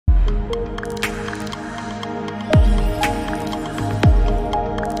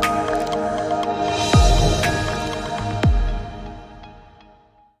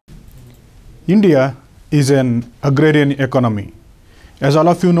India is an agrarian economy. As all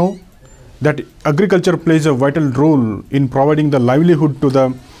of you know, that agriculture plays a vital role in providing the livelihood to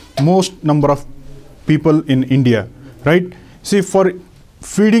the most number of people in India, right? See, for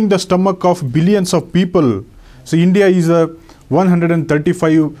feeding the stomach of billions of people, so India is a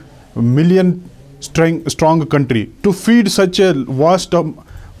 135 million strong country. To feed such a vast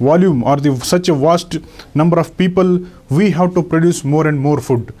volume or such a vast number of people, we have to produce more and more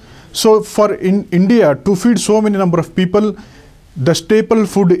food. So for in India to feed so many number of people, the staple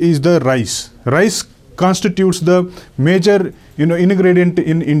food is the rice. Rice constitutes the major ingredient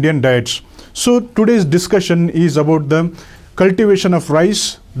in Indian diets. So today's discussion is about the cultivation of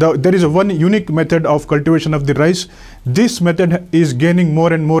rice. There is one unique method of cultivation of the rice. This method is gaining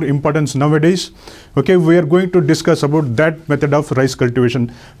more and more importance nowadays. Okay, we are going to discuss about that method of rice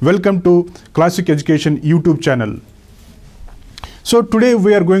cultivation. Welcome to Classic Education YouTube channel. So today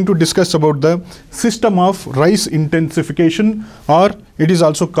we are going to discuss about the system of rice intensification, or it is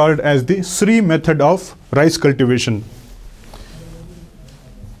also called as the SRI method of rice cultivation.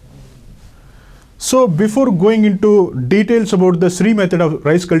 So before going into details about the SRI method of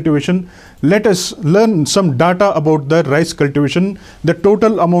rice cultivation, let us learn some data about the rice cultivation, the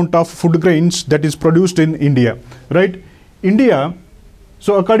total amount of food grains that is produced in India, right? India,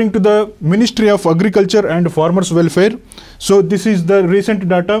 so according to the Ministry of Agriculture and Farmers Welfare, so this is the recent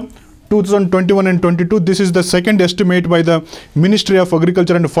data 2021 and 22. This is the second estimate by the Ministry of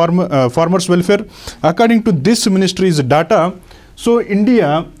Agriculture and Farmers Welfare. According to this ministry's data, so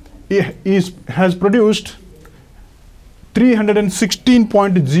India has produced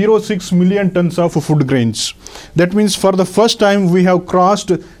 316.06 million tons of food grains. That means for the first time we have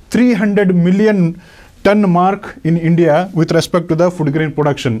crossed 300 million ton mark in India with respect to the food grain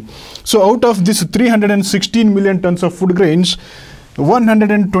production. So out of this 316 million tons of food grains,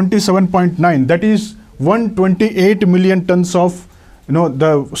 127.9, that is 128 million tons of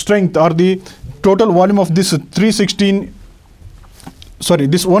the strength or the total volume of this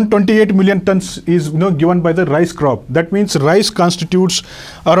 128 million tons is given by the rice crop. That means rice constitutes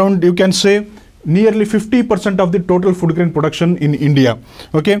around, you can say, nearly 50% of the total food grain production in India.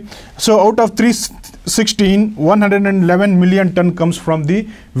 Okay, so out of 316, 111 million ton comes from the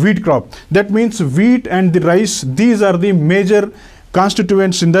wheat crop. That means wheat and the rice, these are the major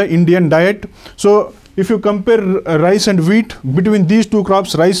constituents in the Indian diet. So if you compare rice and wheat, between these two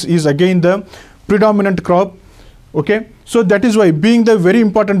crops, rice is again the predominant crop. Okay, so that is why, being the very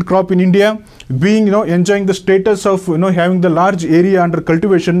important crop in India, being enjoying the status of having the large area under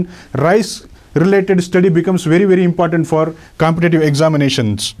cultivation, rice related study becomes very, very important for competitive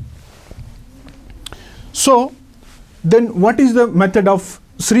examinations. So then what is the method of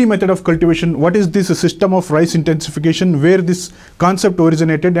SRI method of cultivation? What is this system of rice intensification, where this concept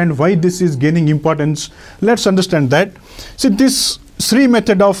originated and why this is gaining importance? Let's understand that. See, this SRI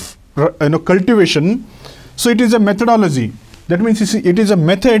method of cultivation, so it is a methodology. That means it is a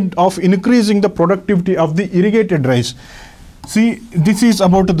method of increasing the productivity of the irrigated rice. See, this is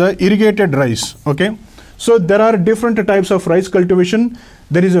about the irrigated rice. Okay, so there are different types of rice cultivation.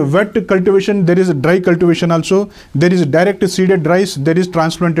 There is a wet cultivation, there is a dry cultivation also, there is a direct seeded rice, there is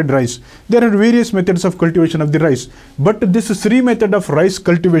transplanted rice. There are various methods of cultivation of the rice, but this SRI method of rice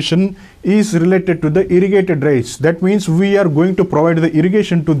cultivation is related to the irrigated rice. That means we are going to provide the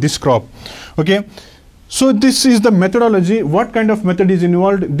irrigation to this crop. Okay, so this is the methodology. What kind of method is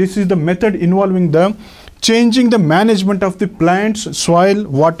involved? This is the method involving the changing the management of the plants, soil,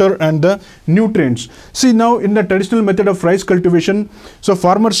 water and the nutrients. See, now in the traditional method of rice cultivation, so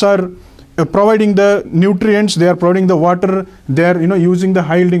farmers are providing the nutrients, they are providing the water, they are using the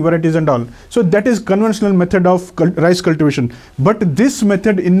high yielding varieties and all. So that is conventional method of rice cultivation. But this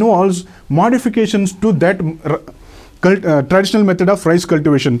method involves modifications to that traditional method of rice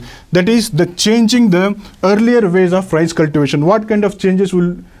cultivation. That is the changing the earlier ways of rice cultivation. What kind of changes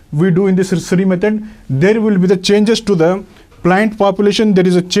will we do in this SRI method? There will be the changes to the plant population, there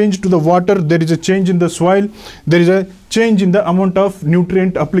is a change to the water, there is a change in the soil, there is a change in the amount of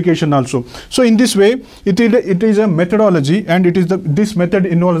nutrient application also. So in this way, it is a methodology, and this method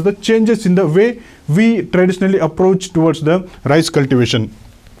involves the changes in the way we traditionally approach towards the rice cultivation.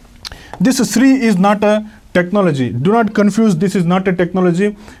 This SRI is not a technology. Do not confuse, this is not a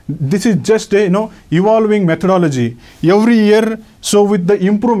technology. This is just a evolving methodology. Every year, so with the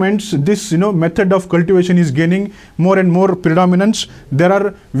improvements, this method of cultivation is gaining more and more predominance. There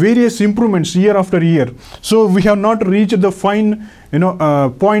are various improvements year after year. So we have not reached the fine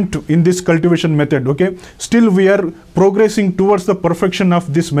point in this cultivation method. Okay, still we are progressing towards the perfection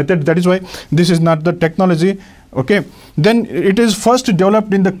of this method. That is why this is not the technology. Okay, then it is first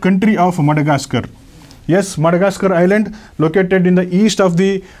developed in the country of Madagascar. Yes, Madagascar island located in the east of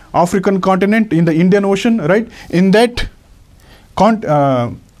the African continent in the Indian Ocean, right? In that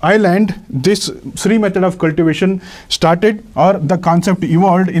island, this Sri method of cultivation started, or the concept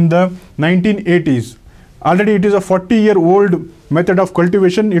evolved in the 1980s. Already it is a 40-year-old method of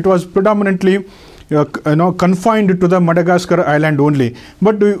cultivation. It was predominantly confined to the Madagascar island only.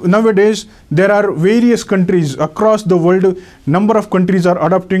 But nowadays there are various countries across the world. Number of countries are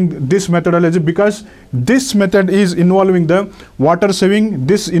adopting this methodology because this method is involving the water saving.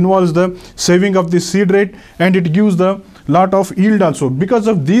 This involves the saving of the seed rate, and it gives the lot of yield also. Because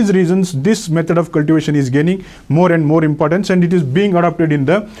of these reasons, this method of cultivation is gaining more and more importance, and it is being adopted in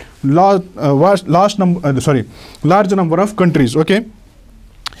the large number of countries. Okay.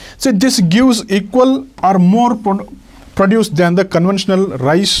 So this gives equal or more produce than the conventional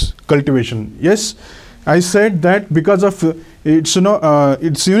rice cultivation. Yes, I said that because of its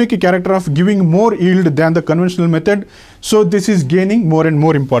its unique character of giving more yield than the conventional method, so this is gaining more and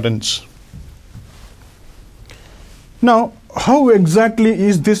more importance. Now, how exactly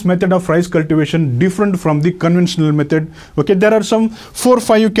is this method of rice cultivation different from the conventional method? Okay, there are some 4 or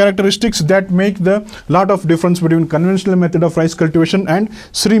 5 characteristics that make the lot of difference between conventional method of rice cultivation and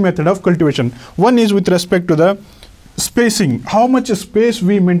Sri method of cultivation. One is with respect to the spacing, how much space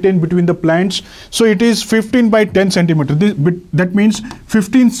we maintain between the plants. So it is 15 by 10 centimeter. That means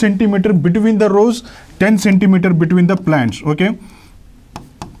 15 centimeter between the rows, 10 centimeter between the plants. Okay.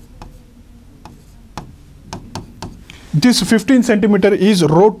 This 15 centimeter is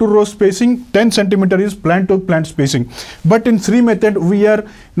row to row spacing, 10 centimeter is plant to plant spacing. But in Sri method, we are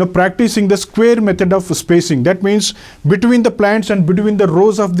practicing the square method of spacing. That means between the plants and between the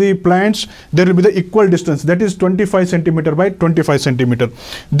rows of the plants, there will be the equal distance, that is 25 centimeter by 25 centimeter.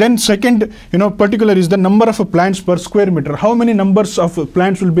 Then second, particular is the number of plants per square meter. How many numbers of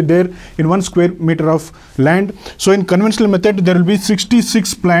plants will be there in 1 square meter of land? So in conventional method, there will be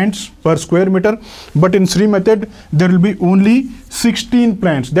 66 plants per square meter, but in Sri method, there will be only 16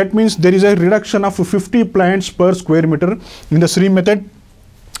 plants. That means there is a reduction of 50 plants per square meter in the Sri method,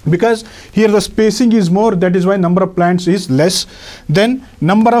 because here the spacing is more, that is why number of plants is less. Then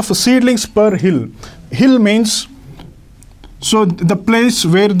number of seedlings per hill. Hill means, so the place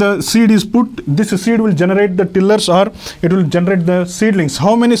where the seed is put, this seed will generate the tillers, or it will generate the seedlings.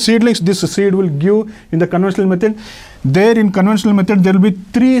 How many seedlings this seed will give in the conventional method? There in conventional method, there will be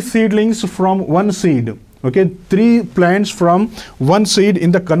 3 seedlings from 1 seed. Okay, 3 plants from 1 seed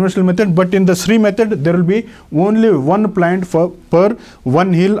in the conventional method, but in the Sri method, there will be only 1 plant per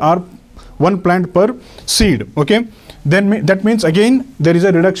 1 hill, or 1 plant per seed. Okay, then that means again there is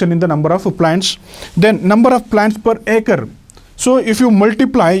a reduction in the number of plants. Then number of plants per acre. So if you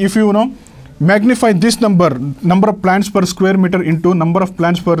multiply, if you magnify this number of plants per square meter into number of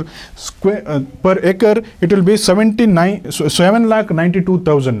plants per acre, it will be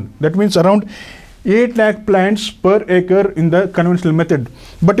 7,92,000. That means around 8 lakh plants per acre in the conventional method.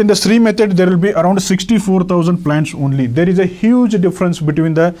 But in the Sri method, there will be around 64,000 plants only. There is a huge difference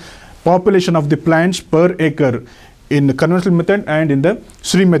between the population of the plants per acre in the conventional method and in the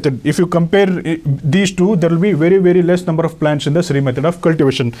Sri method. If you compare these two, there will be very, very less number of plants in the Sri method of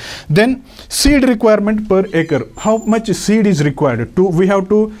cultivation. Then seed requirement per acre. How much seed is required? We have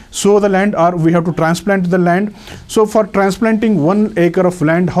to sow the land, or we have to transplant the land. So for transplanting 1 acre of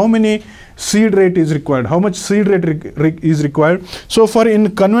land, how many seed rate is required? How much seed rate is required? So for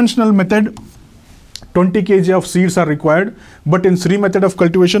in conventional method, 20 kg of seeds are required, but in Sri method of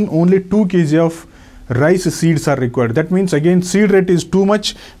cultivation, only 2 kg of rice seeds are required. That means again seed rate is too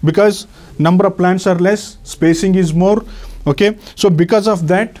much, because number of plants are less, spacing is more. Okay, so because of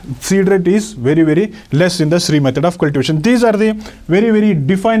that, seed rate is very, very less in the Sri method of cultivation. These are the very, very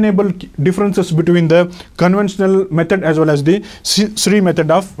definable differences between the conventional method as well as the Sri method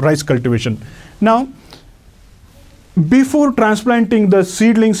of rice cultivation. Now, before transplanting the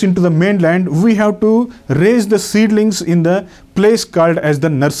seedlings into the mainland, we have to raise the seedlings in the place called as the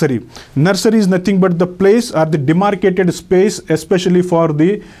nursery. Nursery is nothing but the place or the demarcated space, especially for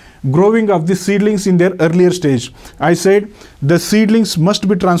the growing of the seedlings in their earlier stage. I said the seedlings must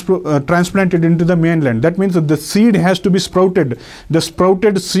be transplanted into the mainland. That means that the seed has to be sprouted. The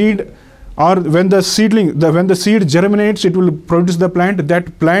sprouted seed or when the seed germinates, it will produce the plant.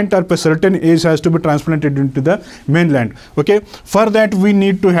 That plant at a certain age has to be transplanted into the mainland. Okay, for that we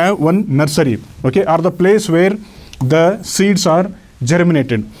need to have one nursery, okay, or the place where the seeds are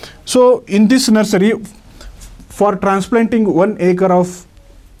germinated. So in this nursery, for transplanting 1 acre of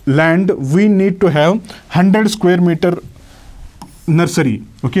land, we need to have 100 square meter nursery.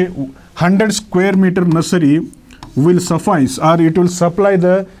 Okay, 100 square meter nursery will suffice, or it will supply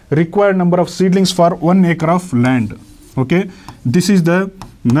the required number of seedlings for 1 acre of land. Okay, this is the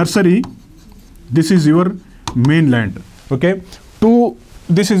nursery, this is your mainland. Okay,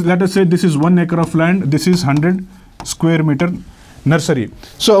 this is, let us say this is 1 acre of land, this is 100 square meter nursery.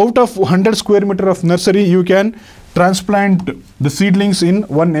 So out of 100 square meter of nursery, you can transplant the seedlings in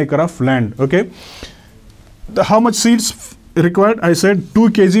 1 acre of land. Okay, how much seeds required? I said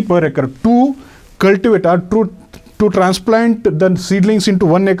 2 kg per acre. To cultivate or to transplant the seedlings into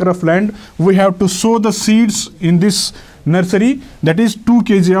 1 acre of land, we have to sow the seeds in this nursery. That is 2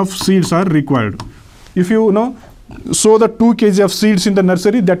 kg of seeds are required. If you sow the 2 kg of seeds in the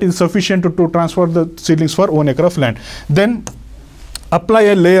nursery, that is sufficient to transfer the seedlings for 1 acre of land. Then apply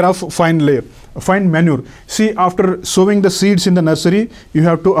a layer of fine manure. See, after sowing the seeds in the nursery, you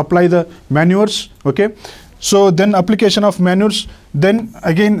have to apply the manures. Okay, so then application of manures, then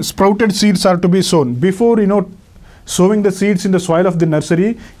again sprouted seeds are to be sown. Before sowing the seeds in the soil of the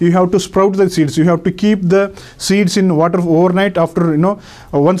nursery, you have to sprout the seeds. You have to keep the seeds in water overnight. After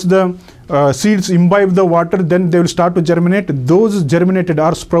once the seeds imbibe the water, then they will start to germinate. Those germinated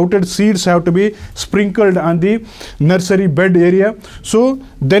or sprouted seeds have to be sprinkled on the nursery bed area. So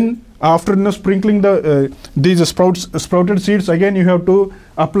then after sprinkling the these sprouted seeds, again you have to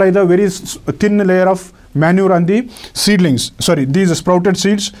apply the very thin layer of manure on the seedlings, sorry, these sprouted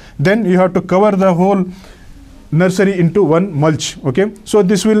seeds. Then you have to cover the whole nursery into one mulch. Okay, so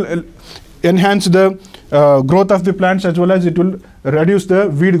this will enhance the growth of the plants, as well as it will reduce the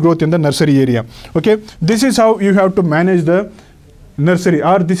weed growth in the nursery area. Okay, this is how you have to manage the nursery,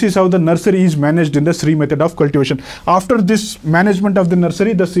 or this is how the nursery is managed in the Sri method of cultivation. After this management of the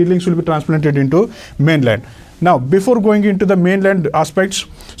nursery, the seedlings will be transplanted into mainland. Now, before going into the mainland aspects,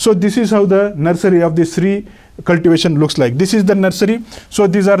 so this is how the nursery of the Sri cultivation looks like. This is the nursery. So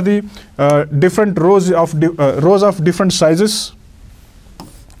these are the different rows of different sizes.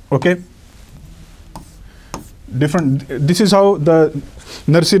 Okay, this is how the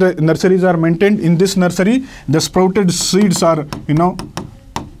nurseries are maintained. In this nursery, the sprouted seeds are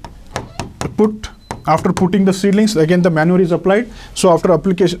put. After putting the seedlings, again the manure is applied. So after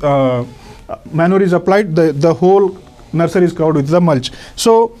application manure is applied, the whole nursery is covered with the mulch.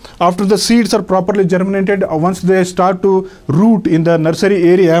 So after the seeds are properly germinated, once they start to root in the nursery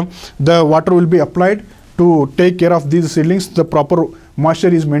area, the water will be applied to take care of these seedlings. The proper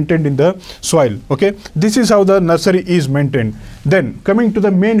moisture is maintained in the soil. Okay, this is how the nursery is maintained. Then coming to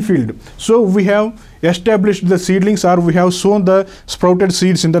the main field, so we have established the seedlings, or we have sown the sprouted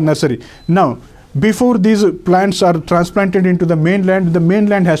seeds in the nursery. Now, before these plants are transplanted into the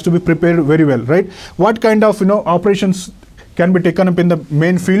mainland has to be prepared very well, right? What kind of operations can be taken up in the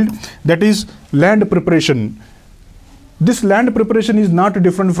main field? That is land preparation. This land preparation is not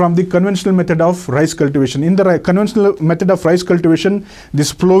different from the conventional method of rice cultivation. In the conventional method of rice cultivation,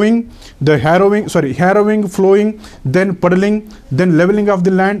 this plowing, the harrowing, flowing, then puddling, then leveling of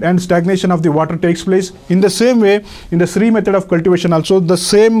the land and stagnation of the water takes place. In the same way, in the Sri method of cultivation also, the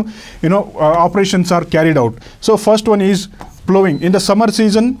same operations are carried out. So first one is plowing. In the summer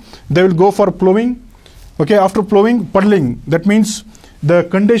season, they will go for plowing. Okay, after plowing, puddling. That means the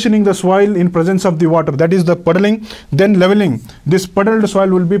conditioning the soil in presence of the water, that is the puddling. Then leveling. This puddled soil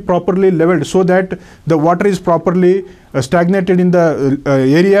will be properly leveled so that the water is properly stagnated in the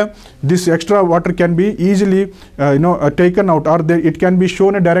area. This extra water can be easily taken out, or it can be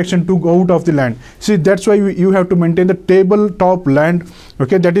shown a direction to go out of the land. See, that's why you have to maintain the tabletop land.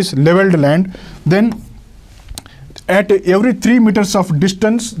 Okay, that is leveled land. Then at every 3 meters of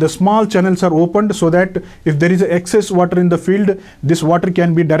distance, the small channels are opened so that if there is excess water in the field, this water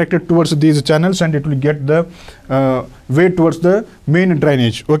can be directed towards these channels and it will get the way towards the main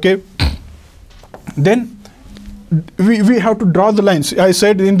drainage. Okay, then we have to draw the lines. I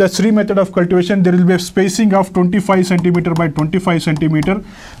said in the Sri method of cultivation, there will be a spacing of 25 centimeter by 25 centimeter.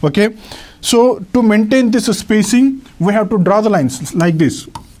 Okay, so to maintain this spacing, we have to draw the lines like this.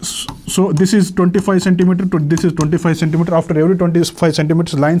 So this is 25 centimeter to this is 25 centimeter. After every 25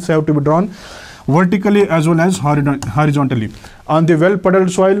 centimeters, lines have to be drawn. vertically as well as horizontally. On the well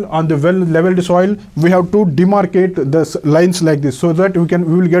puddled soil, on the well leveled soil, we have to demarcate the lines like this, so that we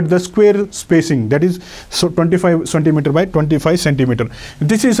will get the square spacing, that is so 25 centimeter by 25 centimeter.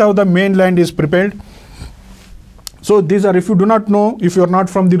 This is how the mainland is prepared. So these are, if you do not know, if you are not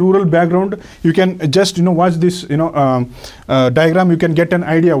from the rural background, you can just watch this diagram. You can get an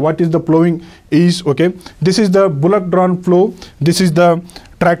idea what is the ploughing is. Okay, this is the bullock drawn plough, this is the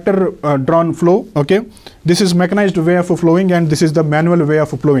tractor drawn plough. Okay, this is mechanized way of ploughing, and this is the manual way of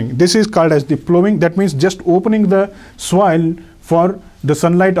ploughing. This is called as the ploughing. That means just opening the soil for the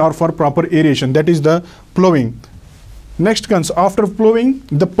sunlight or for proper aeration. That is the ploughing. Next comes, after ploughing,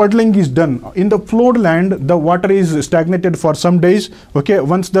 the puddling is done. In the plowed land, the water is stagnated for some days. Okay,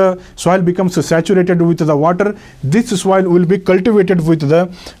 once the soil becomes saturated with the water, this soil will be cultivated with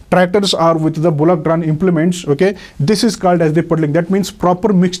the tractors or with the bullock drawn implements. Okay, this is called as the puddling. That means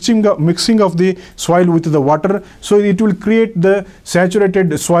proper mixing of the soil with the water, so it will create the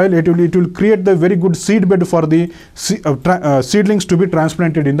saturated soil. It will create the very good seed bed for the seedlings to be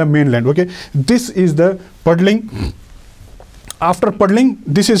transplanted in the mainland. Okay, this is the puddling. After puddling,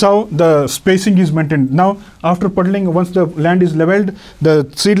 this is how the spacing is maintained. Now, after puddling, once the land is leveled, the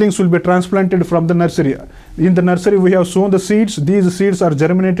seedlings will be transplanted from the nursery. In the nursery, we have sown the seeds. These seeds are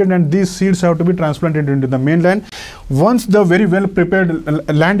germinated, and these seeds have to be transplanted into the mainland. Once the very well prepared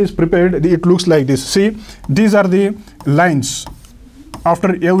land is prepared, it looks like this. See, these are the lines.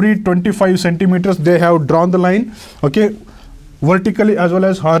 After every 25 centimeters, they have drawn the line. Okay, vertically as well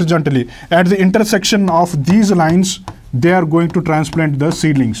as horizontally. At the intersection of these lines, they are going to transplant the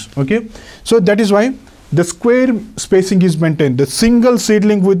seedlings. Okay, so that is why the square spacing is maintained. The single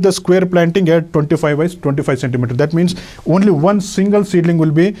seedling with the square planting at 25 by 25 centimeter. That means only one single seedling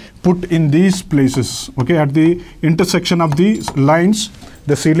will be put in these places. Okay, at the intersection of these lines,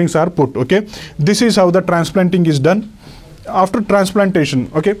 the seedlings are put. Okay, this is how the transplanting is done. After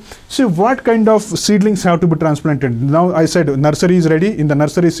transplantation, okay, so what kind of seedlings have to be transplanted? Now I said nursery is ready. In the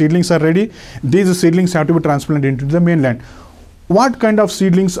nursery, seedlings are ready. These seedlings have to be transplanted into the mainland. What kind of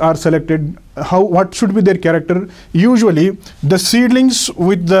seedlings are selected? What should be their character? Usually the seedlings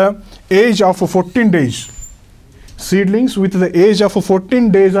with the age of 14 days, seedlings with the age of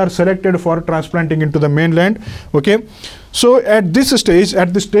 14 days are selected for transplanting into the mainland. Okay, so at this stage,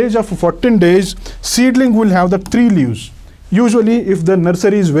 at the stage of 14 days, seedling will have the 3 leaves. Usually, if the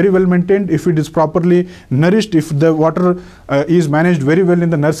nursery is very well maintained, if it is properly nourished, if the water is managed very well in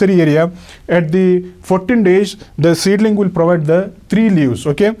the nursery area, at the 14 days, the seedling will provide the 3 leaves.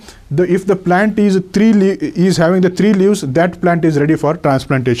 Okay, if the plant is having the 3 leaves, that plant is ready for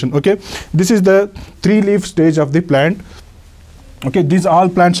transplantation. Okay, this is the 3-leaf stage of the plant. Okay, these all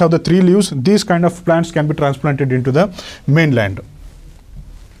plants have the 3 leaves. These kind of plants can be transplanted into the mainland.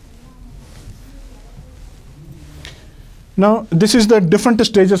 Now, this is the different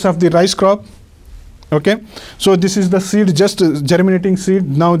stages of the rice crop. Okay, so this is the seed, just germinating seed.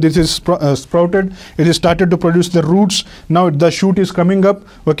 Now this is sprouted. It is started to produce the roots. Now the shoot is coming up.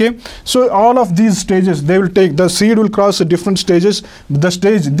 Okay, so all of these stages, they will take, the seed will cross different stages. This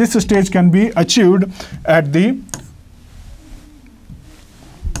stage can be achieved at the,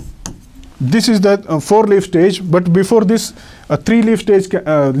 this is the 4-leaf stage, but before this 3-leaf stage,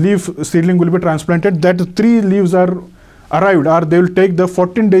 leaf seedling will be transplanted. That 3 leaves are arrived, or they will take the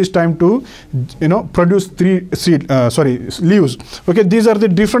 14 days time to produce 3 leaves. Okay, these are the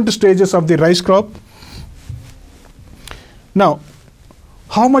different stages of the rice crop. Now,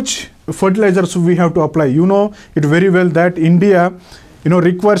 how much fertilizers we have to apply? You know it very well that India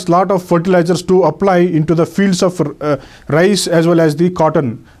requires lot of fertilizers to apply into the fields of rice as well as the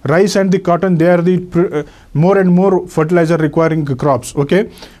cotton. Rice and the cotton, they are the more and more fertilizer requiring crops.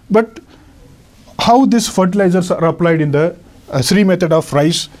 Okay, but how these fertilizers are applied in the Sri method of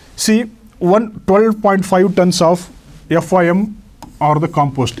rice? See, 12.5 tons of FIM or the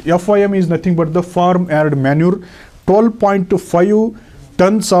compost. FIM is nothing but the farm yard manure. 12.5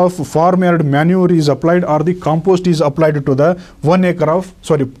 tons of farm yard manure is applied, or the compost is applied to the 1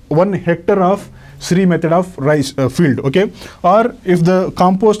 hectare of Sri method of rice field. Okay, or if the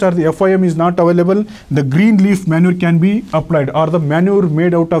compost or the FIM is not available, the green leaf manure can be applied, or the manure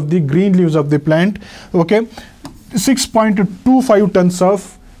made out of the green leaves of the plant. Okay, 6.25 tons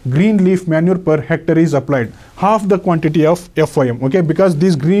of green leaf manure per hectare is applied, half the quantity of FIM. Okay, because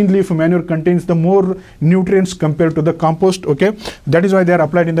this green leaf manure contains the more nutrients compared to the compost. Okay, that is why they are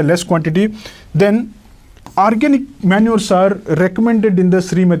applied in the less quantity. Then Organic manures are recommended in the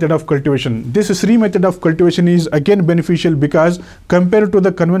Sri method of cultivation. This Sri method of cultivation is again beneficial because compared to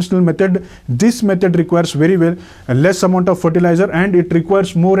the conventional method, this method requires very less amount of fertilizer, and it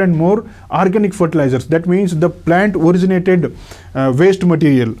requires more and more organic fertilizers. That means the plant originated waste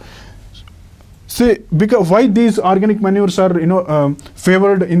material. See, because why these organic manures are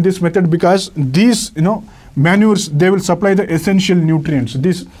favored in this method? Because these manures, they will supply the essential nutrients.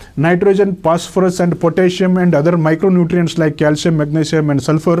 This nitrogen, phosphorus and potassium and other micronutrients like calcium, magnesium and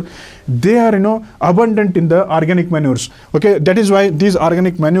sulfur, they are abundant in the organic manures. Okay, that is why these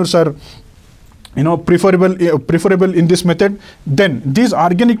organic manures are preferable in this method. Then these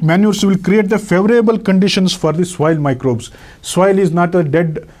organic manures will create the favorable conditions for the soil microbes. Soil is not a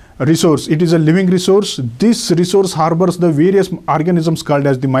dead resource, it is a living resource. This resource harbors the various organisms called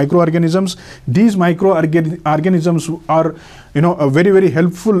as the microorganisms. These microorganisms are very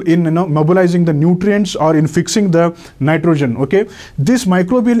helpful in mobilizing the nutrients or in fixing the nitrogen. Okay, this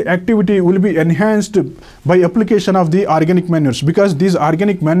microbial activity will be enhanced by application of the organic manures, because these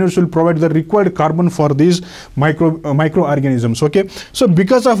organic manures will provide the required carbon for these microorganisms. Okay, so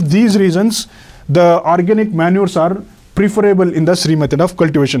because of these reasons, the organic manures are preferable in the Sri method of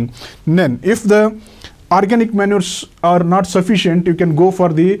cultivation. Then if the organic manures are not sufficient, you can go for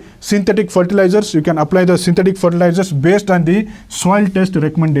the synthetic fertilizers. You can apply the synthetic fertilizers based on the soil test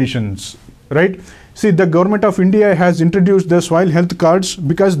recommendations, right? See, the government of India has introduced the soil health cards,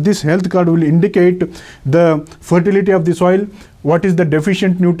 because this health card will indicate the fertility of the soil, what is the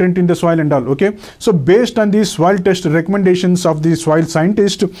deficient nutrient in the soil and all. Okay, so based on these soil test recommendations of the soil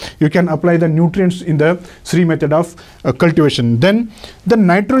scientist, you can apply the nutrients in the Sri method of cultivation. Then the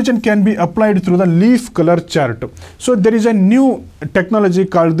nitrogen can be applied through the leaf color chart. So there is a new technology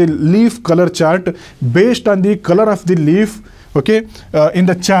called the leaf color chart. Based on the color of the leaf, okay, in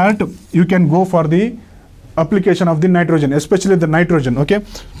the chart you can go for the application of the nitrogen, especially the nitrogen. Okay,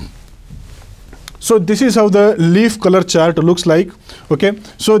 so this is how the leaf color chart looks like. Okay,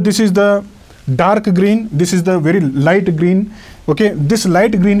 so this is the dark green, this is the very light green. Okay, this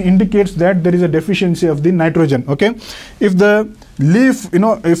light green indicates that there is a deficiency of the nitrogen. Okay, if the leaf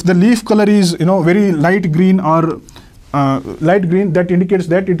if the leaf color is very light green or light green, that indicates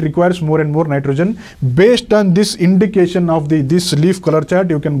that it requires more and more nitrogen. Based on this indication of this leaf color chart,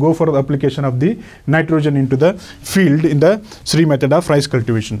 you can go for the application of the nitrogen into the field in the Sri method of rice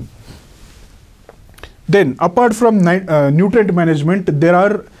cultivation. Then apart from nutrient management, there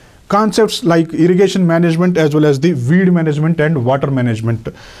are concepts like irrigation management as well as the weed management and water management.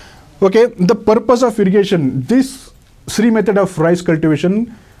 Okay, the purpose of irrigation, this Sri method of rice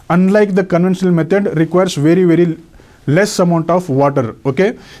cultivation, unlike the conventional method, requires very less amount of water.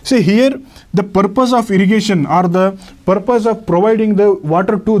 Okay, see here, the purpose of irrigation or the purpose of providing the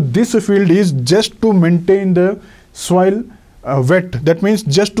water to this field is just to maintain the soil wet. That means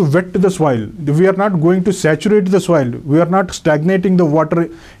just to wet the soil. We are not going to saturate the soil. We are not stagnating the water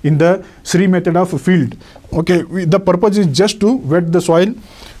in the Sri method of field. Okay, the purpose is just to wet the soil.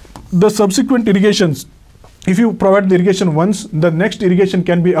 The subsequent irrigations, if you provide the irrigation once, the next irrigation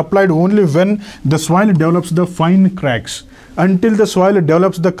can be applied only when the soil develops the fine cracks. Until the soil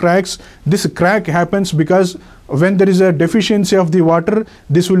develops the cracks, this crack happens because when there is a deficiency of the water,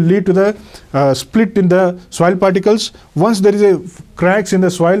 this will lead to the split in the soil particles. Once there is a cracks in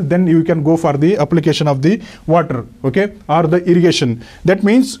the soil, then you can go for the application of the water, okay, or the irrigation. That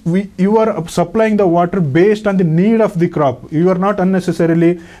means you are supplying the water based on the need of the crop. You are not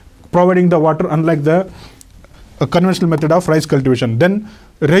unnecessarily providing the water, unlike the conventional method of rice cultivation. Then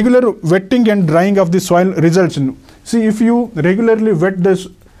regular wetting and drying of the soil results in, see, if you regularly wet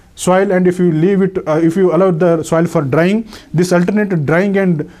the soil and if you leave it, if you allow the soil for drying, this alternate drying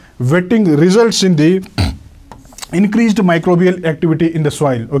and wetting results in the increased microbial activity in the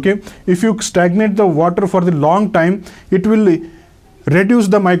soil. Okay, if you stagnate the water for the long time, it will reduce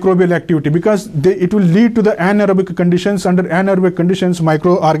the microbial activity, because it will lead to the anaerobic conditions. Under anaerobic conditions,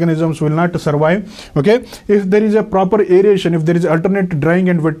 microorganisms will not survive. Okay, if there is a proper aeration, if there is alternate drying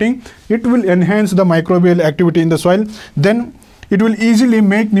and wetting, it will enhance the microbial activity in the soil. Then it will easily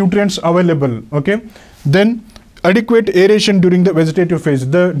make nutrients available. Okay, then adequate aeration during the vegetative phase.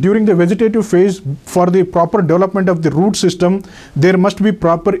 During the vegetative phase, for the proper development of the root system, there must be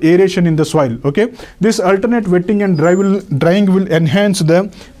proper aeration in the soil. Okay, this alternate wetting and drying will enhance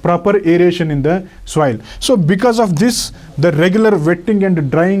the proper aeration in the soil. So because of this, the regular wetting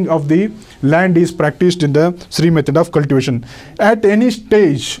and drying of the land is practiced in the Sri method of cultivation. At any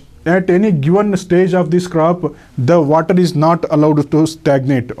stage, at any given stage of this crop, the water is not allowed to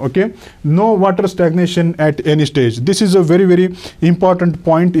stagnate. Okay, no water stagnation at any stage. This is a very important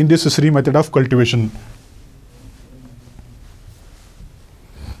point in this Sri method of cultivation.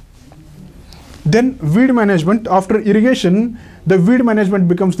 Then weed management. After irrigation, the weed management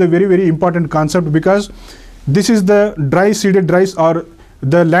becomes the very, very important concept, because this is the dry seeded rice, or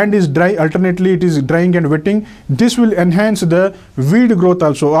the land is dry, alternately it is drying and wetting. This will enhance the weed growth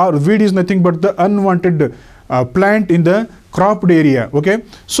also. Or weed is nothing but the unwanted plant in the cropped area. Okay,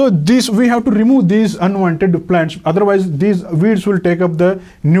 so this we have to remove these unwanted plants, otherwise these weeds will take up the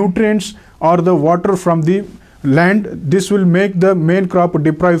nutrients or the water from the land. This will make the main crop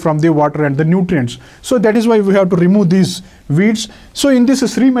deprived from the water and the nutrients. So that is why we have to remove these weeds. So in this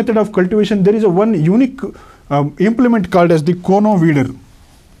Sri method of cultivation, there is a one unique implement called as the cono weeder.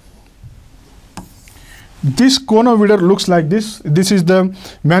 This cono weeder looks like this. This is the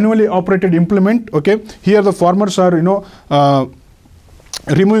manually operated implement. Okay, here the farmers are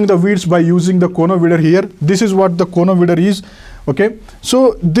removing the weeds by using the cono weeder here. This is what the cono weeder is. Okay,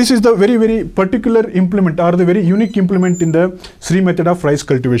 so this is the very, very particular implement, or the very unique implement in the Sri method of rice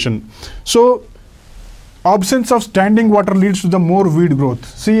cultivation. So absence of standing water leads to the more weed growth.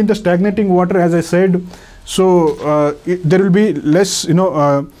 See, in the stagnating water, as I said, so there will be less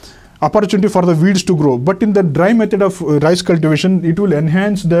opportunity for the weeds to grow. But in the dry method of rice cultivation, it will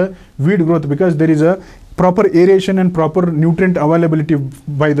enhance the weed growth, because there is a proper aeration and proper nutrient availability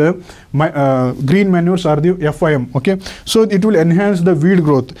by the green manures or the FIM. Okay, so it will enhance the weed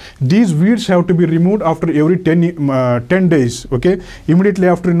growth. These weeds have to be removed after every 10 days. Okay, immediately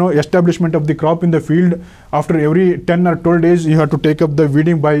after establishment of the crop in the field, after every 10 or 12 days, you have to take up the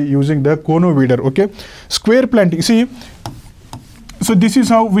weeding by using the cono weeder. Okay, square planting. See, so this is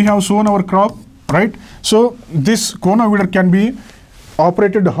how we have sown our crop, right? So this cono weeder can be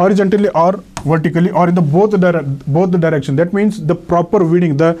operated horizontally or vertically, or in the both the direction. That means the proper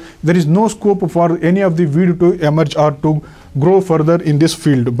weeding, there is no scope for any of the weed to emerge or to grow further in this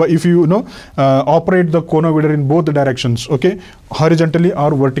field. But if you operate the cono weeder in both the directions, okay, horizontally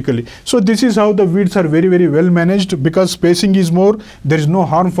or vertically. So this is how the weeds are very, very well managed, because spacing is more, there is no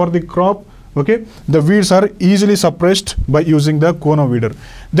harm for the crop. Okay, the weeds are easily suppressed by using the cono weeder.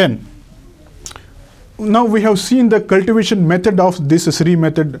 Then now we have seen the cultivation method of this Sri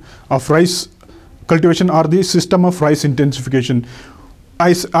method of rice cultivation, or the system of rice intensification.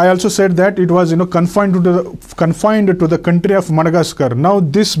 I also said that it was confined to the country of Madagascar. Now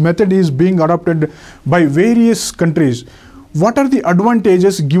this method is being adopted by various countries. What are the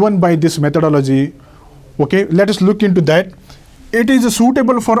advantages given by this methodology? Okay, let us look into that. It is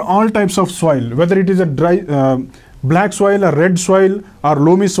suitable for all types of soil, whether it is a dry black soil, or red soil, or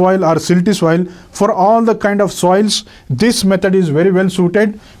loamy soil, or silty soil. For all the kind of soils, this method is very well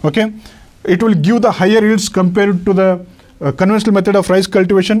suited. Okay, it will give the higher yields compared to the conventional method of rice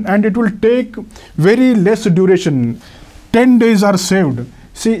cultivation, and it will take very less duration. 10 days are saved.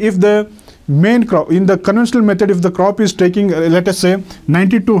 See, if the main crop in the conventional method, if the crop is taking let us say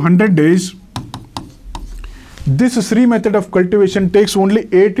 90 to 100 days, this Sri method of cultivation takes only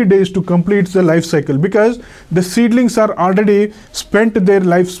 80 days to complete the life cycle, because the seedlings are already spent their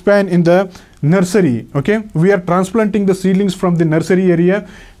lifespan in the nursery. Okay, we are transplanting the seedlings from the nursery area.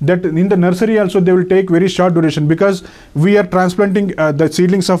 That in the nursery also they will take very short duration, because we are transplanting the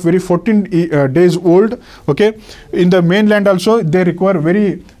seedlings of very 14 days old. Okay, in the mainland also they require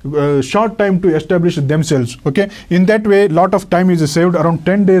very short time to establish themselves. Okay, in that way lot of time is saved. Around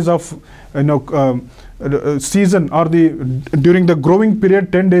 10 days of season, or during the growing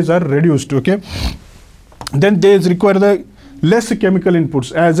period, 10 days are reduced. Okay, then they require the less chemical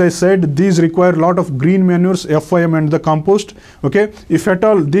inputs. As I said, these require a lot of green manures, FIM, and the compost. Okay, if at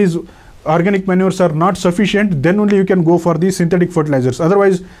all these organic manures are not sufficient, then only you can go for the synthetic fertilizers.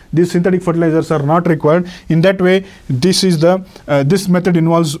 Otherwise these synthetic fertilizers are not required. In that way, this is the this method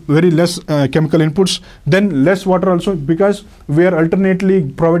involves very less chemical inputs, then less water also, because we are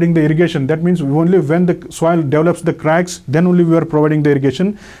alternately providing the irrigation. That means only when the soil develops the cracks, then only we are providing the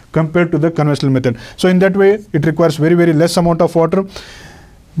irrigation compared to the conventional method. So in that way it requires very, very less amount of water.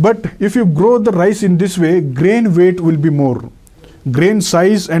 But if you grow the rice in this way, grain weight will be more, grain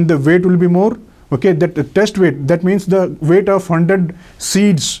size and the weight will be more. Okay, that test weight, that means the weight of 100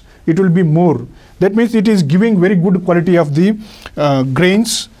 seeds, it will be more. That means it is giving very good quality of the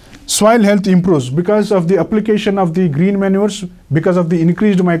grains. Soil health improves because of the application of the green manures, because of the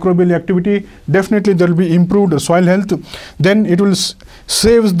increased microbial activity. Definitely there will be improved soil health. Then it will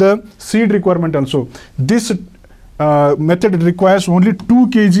save the seed requirement also. This method requires only 2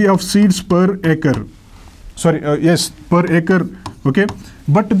 kg of seeds per acre. Sorry, yes, per acre. Okay,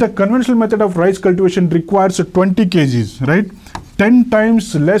 but the conventional method of rice cultivation requires 20 kgs, right? 10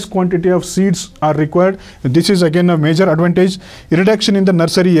 times less quantity of seeds are required. This is again a major advantage. Reduction in the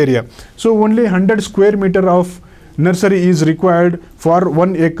nursery area. So only 100 square meter of nursery is required for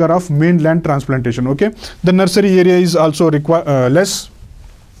 1 acre of mainland transplantation. Okay, the nursery area is also less.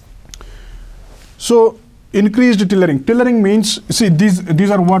 So increased tillering. Tillering means, see, these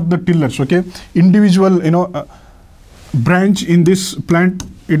are what the tillers. Okay, individual branch in this plant,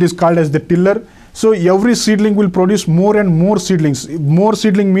 it is called as the tiller. So every seedling will produce more and more seedlings. More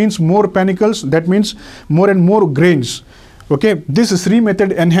seedling means more panicles, that means more and more grains. Okay, this SRI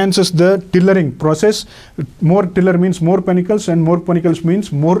method enhances the tillering process. More tiller means more panicles, and more panicles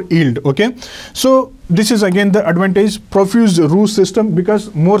means more yield. Okay, so this is again the advantage. Profuse root system,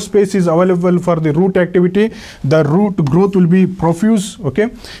 because more space is available for the root activity, the root growth will be profuse. Okay,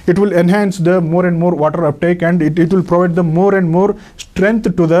 it will enhance the more and more water uptake, and it will provide the more and more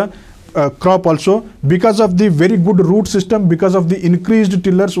strength to the crop also. Because of the very good root system, because of the increased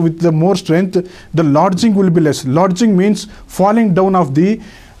tillers with the more strength, the lodging will be less. Lodging means falling down of the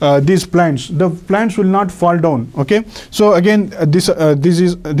these plants. The plants will not fall down. Okay, so again this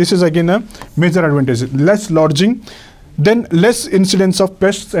is again a major advantage. Less lodging, then less incidence of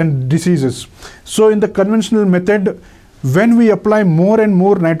pests and diseases. So in the conventional method, when we apply more and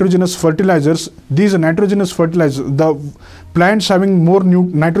more nitrogenous fertilizers, these nitrogenous fertilizers, the plants having more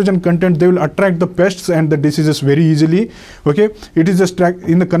nitrogen content, they will attract the pests and the diseases very easily. Okay, it is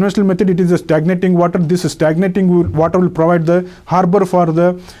in the conventional method, it is a stagnating water. This stagnating water will provide the harbor for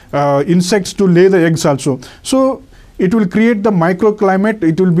the insects to lay the eggs also. So it will create the microclimate.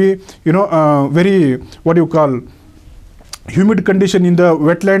 It will be very, what do you call, humid condition in the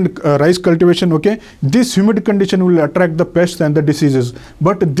wetland rice cultivation. Okay, this humid condition will attract the pests and the diseases,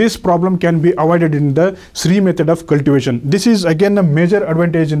 but this problem can be avoided in the SRI method of cultivation. This is again a major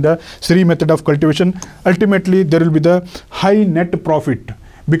advantage in the SRI method of cultivation. Ultimately there will be the high net profit,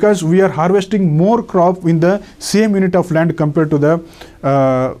 because we are harvesting more crop in the same unit of land compared to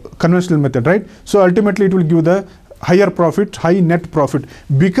the conventional method, right? So ultimately it will give the higher profit, high net profit.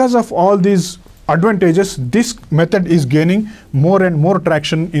 Because of all these advantages, this method is gaining more and more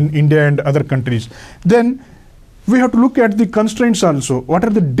traction in India and other countries. Then we have to look at the constraints also. What are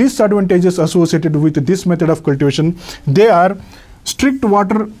the disadvantages associated with this method of cultivation? They are strict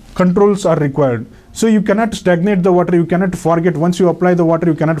water controls are required. So you cannot stagnate the water, you cannot forget. Once you apply the water,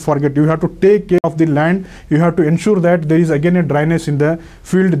 you cannot forget. You have to take care of the land. You have to ensure that there is again a dryness in the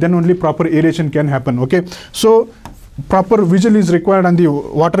field, then only proper aeration can happen. Okay, so proper vigil is required on the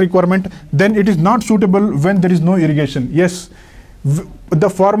water requirement. Then it is not suitable when there is no irrigation. Yes, the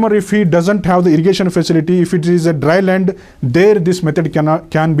farmer, if he doesn't have the irrigation facility, if it is a dry land, there this method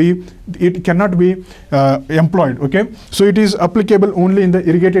cannot be employed. Okay, so it is applicable only in the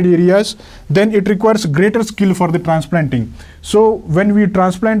irrigated areas. Then it requires greater skill for the transplanting. So when we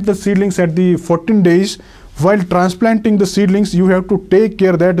transplant the seedlings at the 14 days, while transplanting the seedlings, you have to take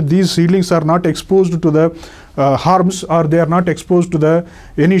care that these seedlings are not exposed to the harms, or they are not exposed to the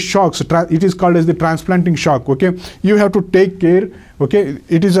any shocks. It is called as the transplanting shock. Okay, you have to take care. Okay,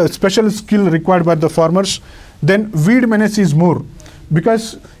 it is a special skill required by the farmers. Then weed menace is more,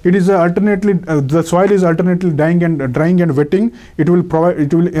 because it is alternately the soil is alternately drying and wetting. It will provide,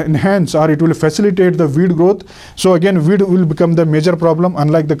 it will enhance, or it will facilitate the weed growth. So again, weed will become the major problem,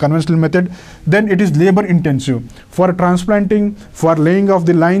 unlike the conventional method. Then it is labor intensive. For transplanting, for laying of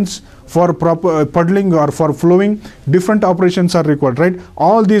the lines, for proper puddling or for flowing, different operations are required, right?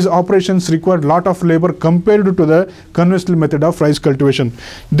 All these operations require lot of labor compared to the conventional method of rice cultivation.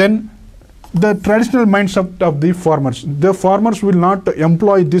 Then the traditional mindset of the farmers will not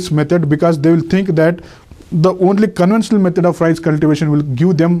employ this method, because they will think that the only conventional method of rice cultivation will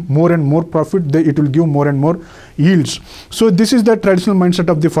give them more and more profit. It will give more and more yields. So this is the traditional mindset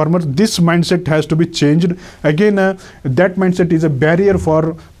of the farmers. This mindset has to be changed. Again, that mindset is a barrier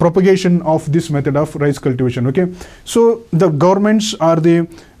for propagation of this method of rice cultivation. Okay, so the governments or the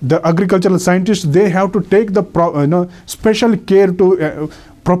agricultural scientists, they have to take the special care to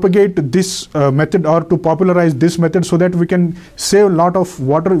propagate this method, or to popularize this method, so that we can save a lot of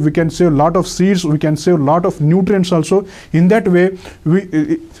water, we can save a lot of seeds, we can save a lot of nutrients also. In that way,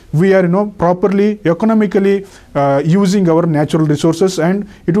 we are properly economically using our natural resources, and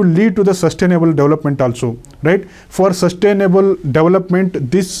it will lead to the sustainable development also, right? For sustainable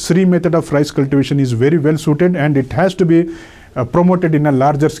development, this SRI method of rice cultivation is very well suited, and it has to be promoted in a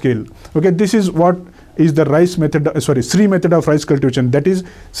larger scale. Okay, this is what is the SRI method of rice cultivation, that is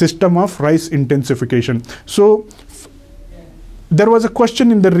system of rice intensification. So there was a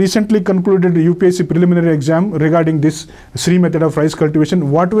question in the recently concluded UPSC preliminary exam regarding this SRI method of rice cultivation.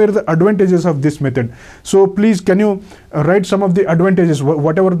 What were the advantages of this method? So please, can you write some of the advantages,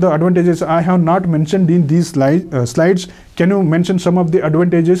 whatever the advantages I have not mentioned in these slides. Can you mention some of the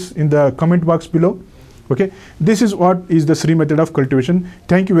advantages in the comment box below? Okay, this is what is the Sri method of cultivation.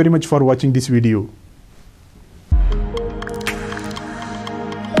 Thank you very much for watching this video.